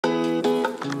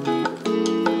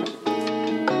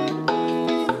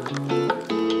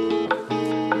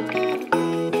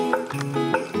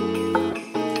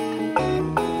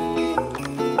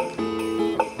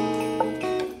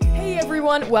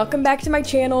everyone, welcome back to my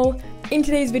channel. In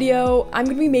today's video, I'm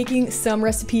gonna be making some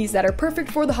recipes that are perfect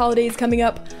for the holidays coming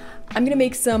up. I'm gonna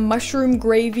make some mushroom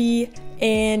gravy,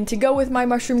 and to go with my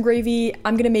mushroom gravy,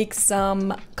 I'm gonna make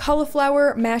some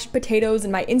cauliflower mashed potatoes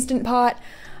in my Instant Pot.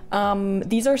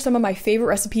 These are some of my favorite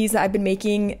recipes that I've been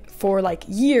making for like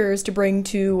years to bring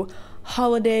to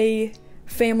holiday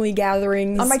family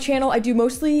gatherings. On my channel, I do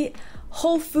mostly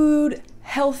whole food,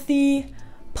 healthy,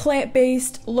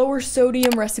 plant-based, lower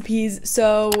sodium recipes,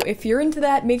 so if you're into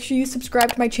that, make sure you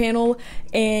subscribe to my channel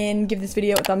and give this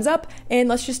video a thumbs up, and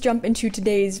let's just jump into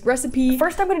today's recipe.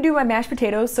 First, I'm gonna do my mashed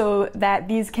potatoes so that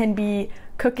these can be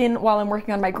cooking while I'm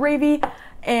working on my gravy,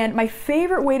 and my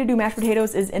favorite way to do mashed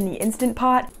potatoes is in the Instant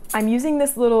Pot. I'm using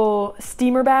this little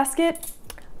steamer basket.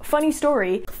 Funny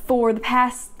story, for the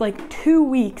past like 2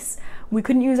 weeks, we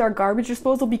couldn't use our garbage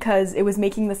disposal because it was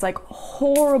making this like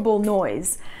horrible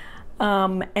noise.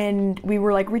 And we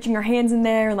were like reaching our hands in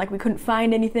there and like we couldn't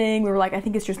find anything. We were like, I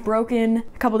think it's just broken.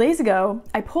 A couple days ago,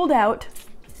 I pulled out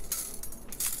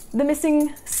the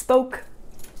missing spoke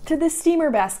to this steamer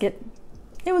basket.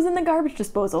 It was in the garbage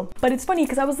disposal. But it's funny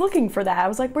because I was looking for that. I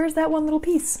was like, where's that one little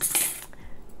piece?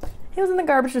 It was in the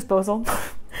garbage disposal.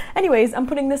 Anyways, I'm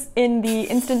putting this in the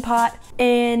Instant Pot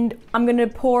and I'm gonna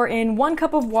pour in 1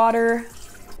 cup of water.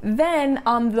 Then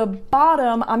on the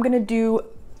bottom,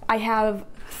 I have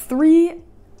 3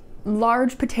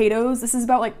 large potatoes. This is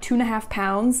about like 2.5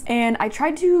 pounds. And I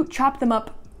tried to chop them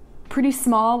up pretty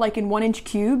small, like in 1-inch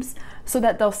cubes, so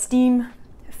that they'll steam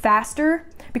faster,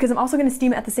 because I'm also gonna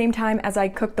steam it at the same time as I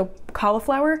cook the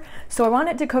cauliflower. So I want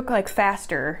it to cook like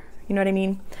faster, you know what I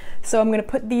mean? So I'm gonna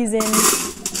put these in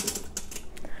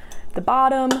the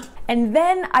bottom. And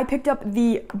then I picked up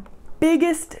the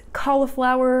biggest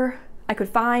cauliflower I could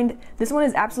find. This one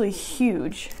is absolutely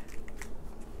huge.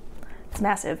 It's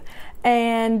massive.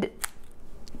 And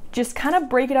just kind of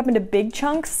break it up into big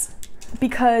chunks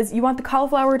because you want the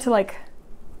cauliflower to like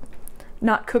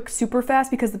not cook super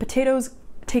fast because the potatoes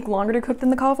take longer to cook than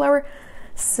the cauliflower.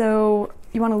 So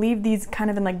you want to leave these kind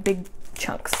of in like big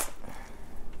chunks.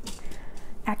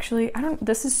 Actually,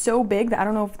 this is so big that I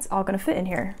don't know if it's all gonna fit in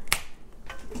here.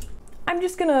 I'm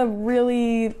just gonna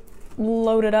really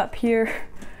load it up here.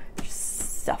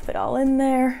 Just stuff it all in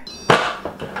there.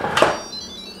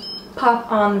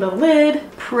 Pop on the lid,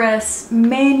 press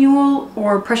manual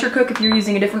or pressure cook if you're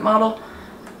using a different model.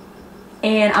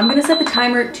 And I'm gonna set the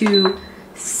timer to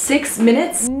 6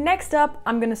 minutes. Next up,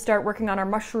 I'm gonna start working on our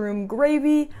mushroom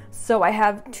gravy. So I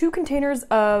have 2 containers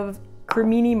of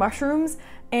cremini mushrooms,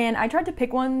 and I tried to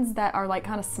pick ones that are like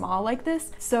kind of small like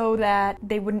this so that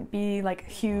they wouldn't be like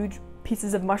huge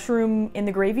pieces of mushroom in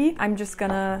the gravy. I'm just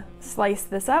gonna slice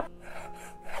this up.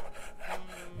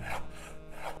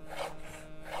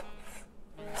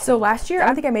 So last year, I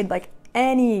don't think I made like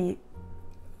any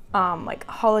like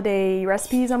holiday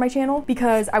recipes on my channel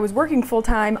because I was working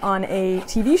full-time on a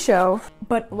TV show.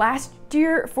 But last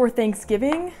year for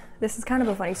Thanksgiving, this is kind of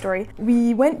a funny story,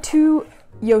 we went to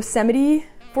Yosemite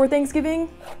for Thanksgiving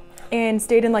and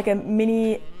stayed in like a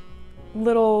mini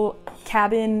little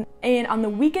cabin. And on the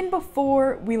weekend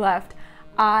before we left,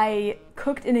 I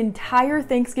cooked an entire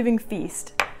Thanksgiving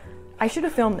feast. I should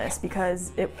have filmed this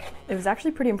because it was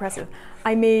actually pretty impressive.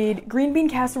 I made green bean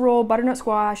casserole, butternut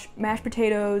squash, mashed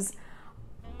potatoes,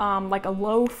 like a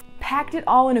loaf, packed it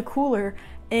all in a cooler,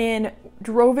 and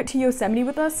drove it to Yosemite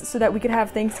with us so that we could have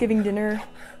Thanksgiving dinner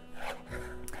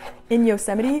in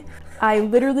Yosemite. I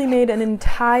literally made an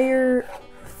entire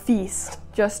feast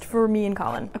just for me and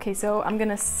Colin. Okay, so I'm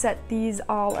gonna set these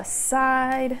all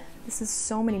aside. This is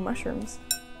so many mushrooms.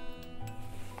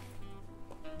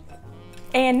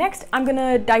 And next, I'm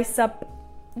gonna dice up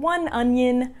 1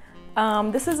 onion.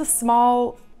 This is a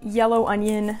small yellow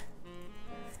onion,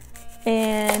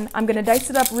 and I'm gonna dice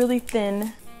it up really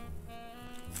thin.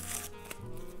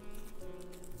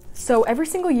 So every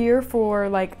single year for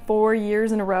like 4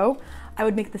 years in a row, I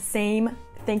would make the same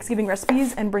Thanksgiving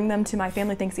recipes and bring them to my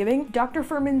family Thanksgiving. Dr.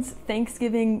 Furman's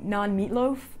Thanksgiving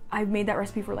non-meatloaf, I've made that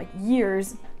recipe for like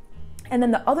years. And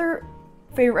then the other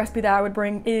favorite recipe that I would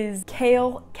bring is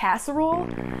kale casserole.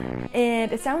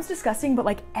 And it sounds disgusting, but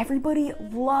like everybody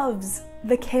loves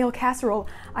the kale casserole.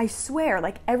 I swear,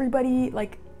 like everybody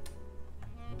like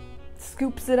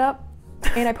scoops it up.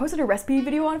 And I posted a recipe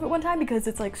video on it one time because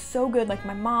it's like so good. Like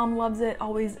my mom loves it,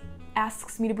 always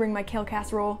asks me to bring my kale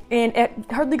casserole. And it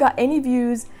hardly got any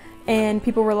views and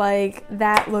people were like,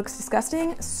 that looks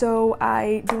disgusting. So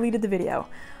I deleted the video.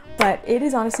 But it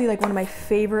is honestly like one of my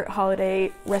favorite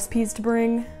holiday recipes to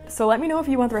bring. So let me know if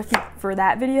you want the recipe for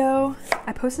that video.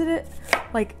 I posted it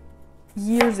like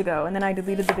years ago and then I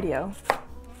deleted the video.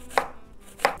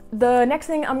 The next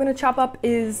thing I'm gonna chop up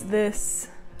is this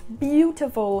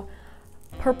beautiful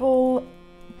purple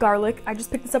garlic. I just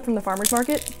picked this up from the farmer's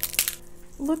market.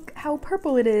 Look how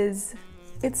purple it is.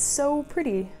 It's so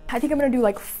pretty. I think I'm gonna do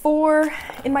like 4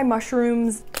 in my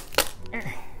mushrooms.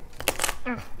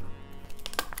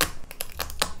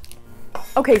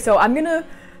 Okay, so I'm gonna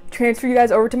transfer you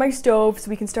guys over to my stove so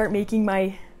we can start making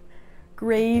my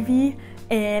gravy,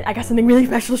 and I got something really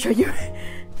special to show you.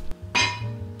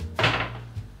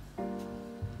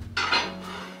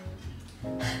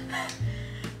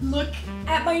 Look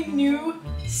at my new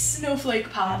snowflake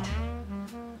pot.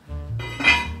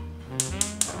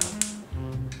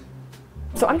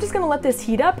 So I'm just gonna let this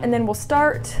heat up and then we'll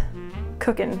start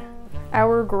cooking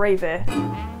our gravy.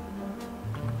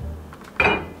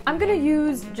 I'm gonna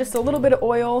use just a little bit of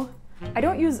oil. I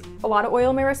don't use a lot of oil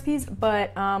in my recipes,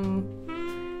 but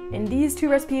in these 2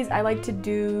 recipes, I like to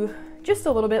do just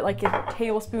a little bit, like a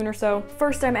tablespoon or so.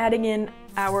 First, I'm adding in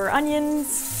our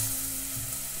onions,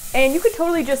 and you could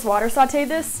totally just water saute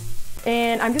this.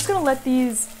 And I'm just gonna let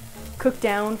these cook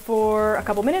down for a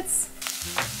couple minutes.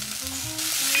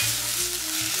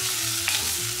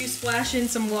 You splash in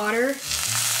some water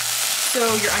so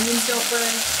your onions don't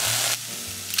burn.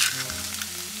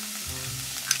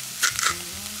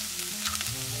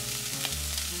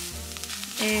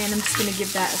 And I'm just gonna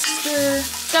give that a stir.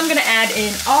 So I'm gonna add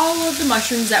in all of the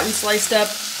mushrooms that we sliced up.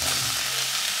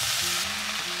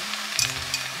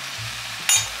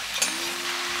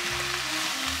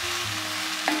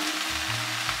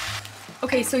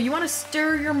 Okay, so you wanna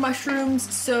stir your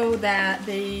mushrooms so that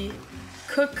they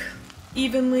cook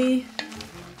evenly.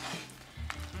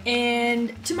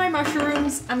 And to my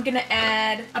mushrooms, I'm gonna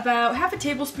add about half a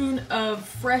tablespoon of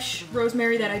fresh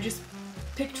rosemary that I just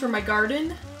picked from my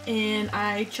garden. And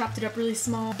I chopped it up really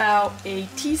small. About a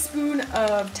teaspoon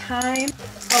of thyme,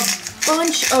 a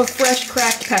bunch of fresh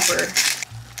cracked pepper,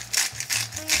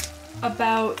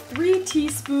 about 3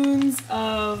 teaspoons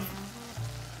of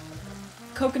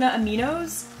coconut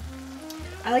aminos.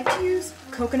 I like to use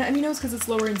coconut aminos because it's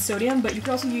lower in sodium, but you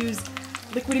can also use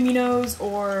liquid aminos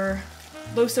or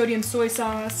low sodium soy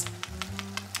sauce.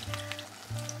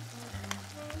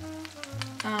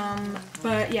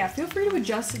 But yeah, feel free to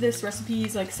adjust this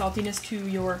recipe's like saltiness to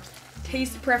your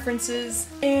taste preferences.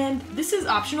 And this is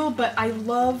optional, but I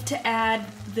love to add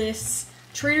this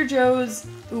Trader Joe's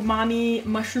umami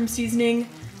mushroom seasoning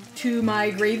to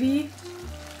my gravy.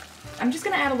 I'm just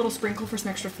gonna add a little sprinkle for some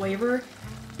extra flavor,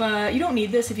 but you don't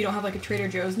need this if you don't have like a Trader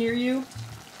Joe's near you.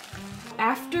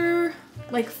 After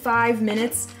like 5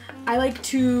 minutes, I like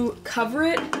to cover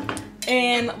it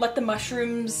and let the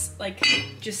mushrooms like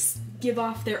just give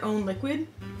off their own liquid.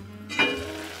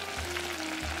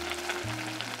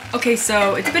 Okay,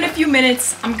 so it's been a few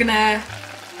minutes. I'm gonna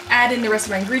add in the rest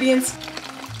of my ingredients.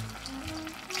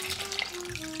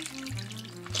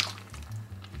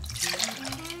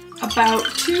 About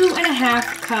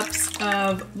 2.5 cups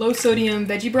of low sodium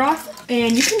veggie broth,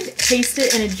 and you can taste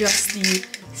it and adjust the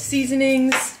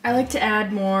seasonings. I like to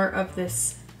add more of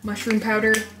this mushroom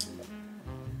powder.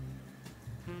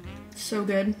 So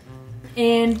good.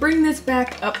 And bring this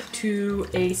back up to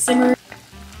a simmer.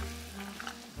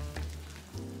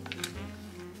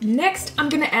 Next, I'm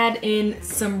gonna add in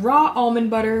some raw almond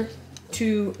butter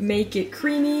to make it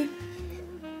creamy.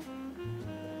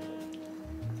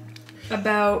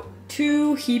 About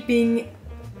 2 heaping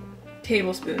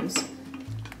tablespoons.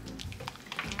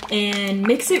 And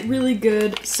mix it really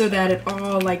good so that it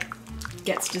all like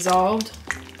gets dissolved.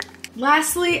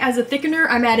 Lastly, as a thickener,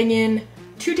 I'm adding in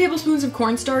 2 tablespoons of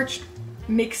cornstarch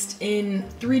mixed in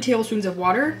 3 tablespoons of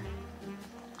water.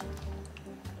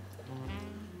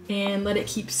 And let it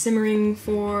keep simmering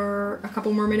for a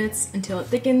couple more minutes until it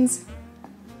thickens.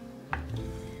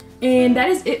 And that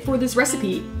is it for this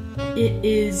recipe. It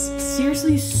is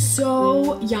seriously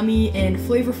so yummy and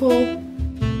flavorful.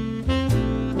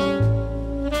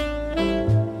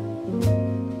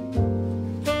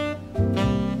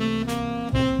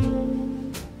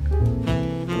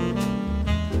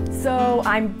 So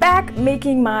I'm back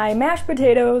making my mashed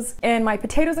potatoes, and my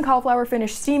potatoes and cauliflower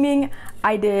finished steaming.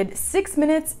 I did 6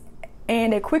 minutes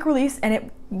and a quick release, and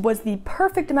it was the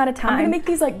perfect amount of time. I'm gonna make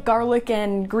these like garlic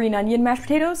and green onion mashed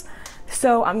potatoes.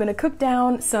 So I'm gonna cook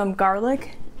down some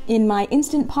garlic in my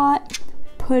Instant Pot,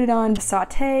 put it on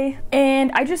saute,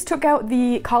 and I just took out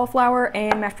the cauliflower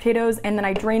and mashed potatoes, and then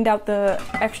I drained out the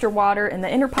extra water in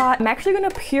the inner pot. I'm actually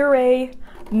gonna puree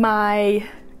my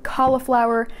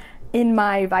cauliflower in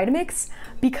my Vitamix,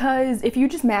 because if you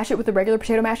just mash it with a regular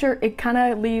potato masher, it kind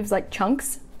of leaves like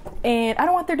chunks, and I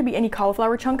don't want there to be any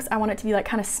cauliflower chunks. I want it to be like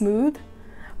kind of smooth.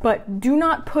 But do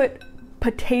not put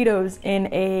potatoes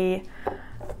in a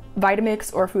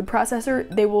Vitamix or food processor,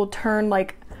 they will turn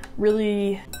like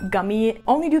really gummy.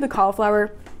 Only do the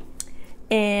cauliflower,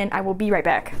 and I will be right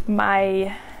back.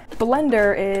 My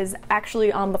blender is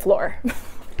actually on the floor.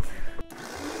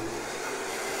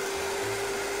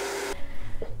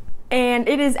 And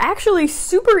it is actually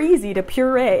super easy to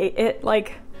puree. It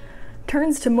like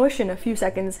turns to mush in a few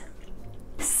seconds.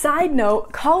 Side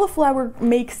note, cauliflower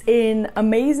makes an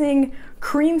amazing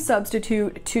cream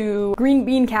substitute to green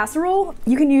bean casserole.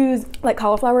 You can use like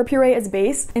cauliflower puree as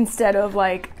base instead of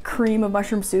like cream of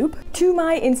mushroom soup. To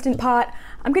my Instant Pot,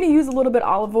 I'm gonna use a little bit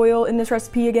olive oil in this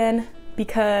recipe again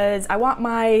because I want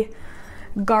my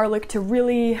garlic to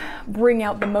really bring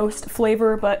out the most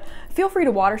flavor, but feel free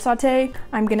to water saute.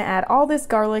 I'm gonna add all this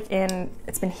garlic, and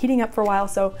it's been heating up for a while,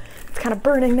 so it's kind of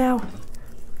burning now.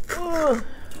 Ugh.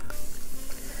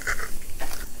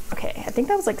 Okay, I think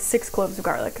that was like 6 cloves of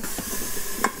garlic.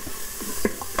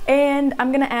 And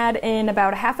I'm gonna add in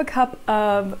about 1/2 cup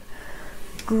of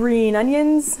green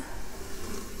onions.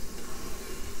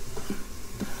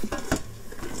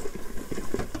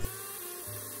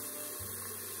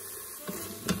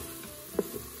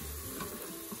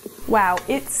 Wow,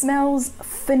 it smells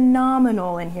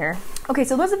phenomenal in here. Okay,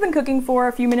 so those have been cooking for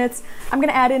a few minutes. I'm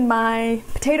gonna add in my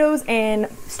potatoes and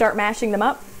start mashing them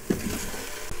up.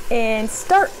 And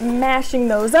start mashing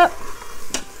those up.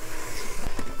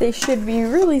 They should be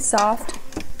really soft.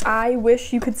 I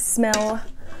wish you could smell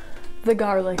the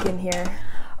garlic in here.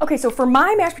 Okay, so for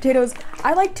my mashed potatoes,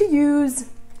 I like to use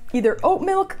either oat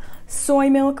milk, soy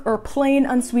milk, or plain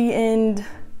unsweetened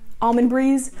almond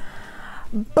bries.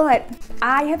 But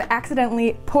I have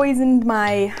accidentally poisoned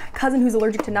my cousin who's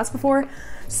allergic to nuts before,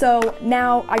 so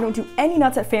now I don't do any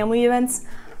nuts at family events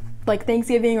like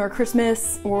Thanksgiving or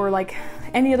Christmas or like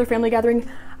any other family gathering.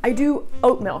 I do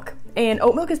oat milk, and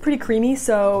oat milk is pretty creamy,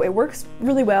 so it works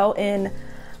really well in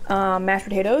mashed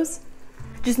potatoes.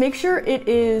 Just make sure it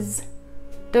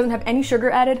doesn't have any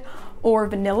sugar added or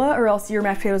vanilla, or else your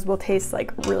mashed potatoes will taste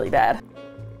like really bad.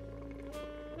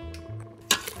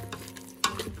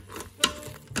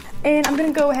 And I'm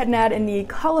gonna go ahead and add in the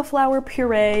cauliflower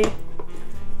puree.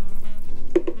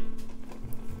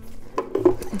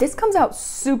 This comes out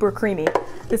super creamy,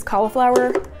 this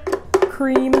cauliflower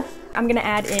cream. I'm gonna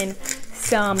add in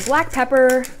some black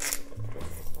pepper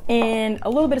and a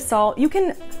little bit of salt. You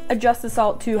can adjust the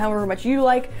salt to however much you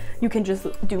like. You can just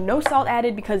do no salt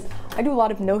added, because I do a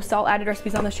lot of no salt added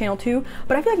recipes on this channel too.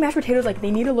 But I feel like mashed potatoes, like, they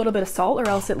need a little bit of salt or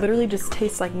else it literally just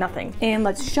tastes like nothing. And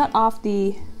let's shut off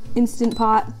the Instant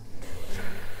Pot.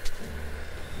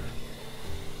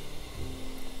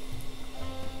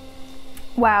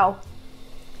 Wow.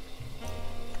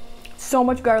 So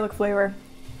much garlic flavor.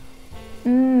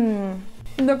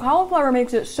 The cauliflower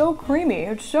makes it so creamy.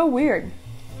 It's so weird.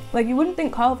 Like, you wouldn't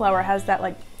think cauliflower has that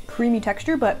like creamy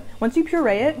texture, but once you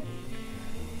puree it,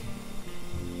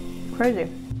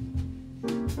 crazy.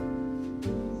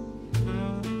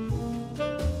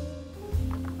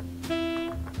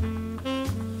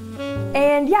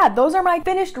 And yeah, those are my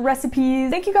finished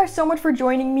recipes. Thank you guys so much for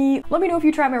joining me. Let me know if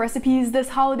you try my recipes this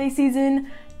holiday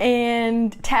season,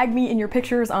 and tag me in your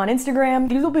pictures on Instagram.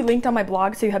 These will be linked on my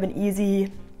blog, so you have an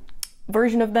easy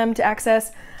version of them to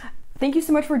access. Thank you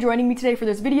so much for joining me today for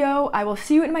this video. I will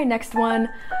see you in my next one.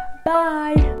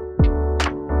 Bye!